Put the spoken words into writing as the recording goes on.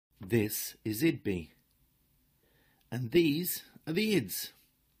This is Idby, and these are the Ids.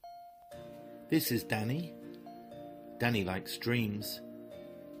 This is Danny. Danny likes dreams.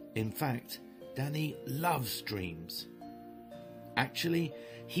 In fact, Danny loves dreams. Actually,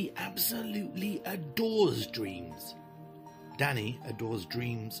 he absolutely adores dreams. Danny adores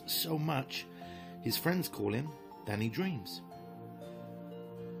dreams so much, his friends call him Danny Dreams.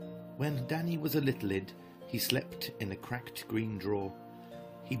 When Danny was a little id, he slept in a cracked green drawer.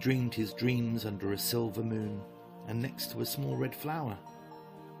 He dreamed his dreams under a silver moon and next to a small red flower.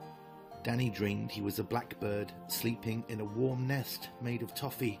 Danny dreamed he was a blackbird sleeping in a warm nest made of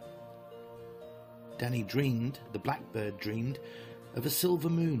toffee. Danny dreamed, the blackbird dreamed, of a silver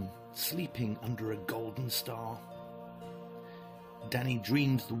moon sleeping under a golden star. Danny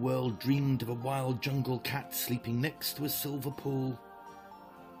dreamed the world dreamed of a wild jungle cat sleeping next to a silver pool.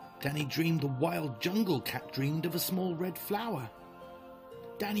 Danny dreamed the wild jungle cat dreamed of a small red flower.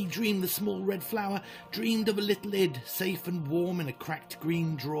 Danny dreamed the small red flower dreamed of a little id safe and warm in a cracked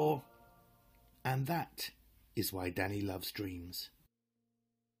green drawer. And that is why Danny loves dreams.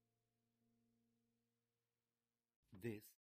 This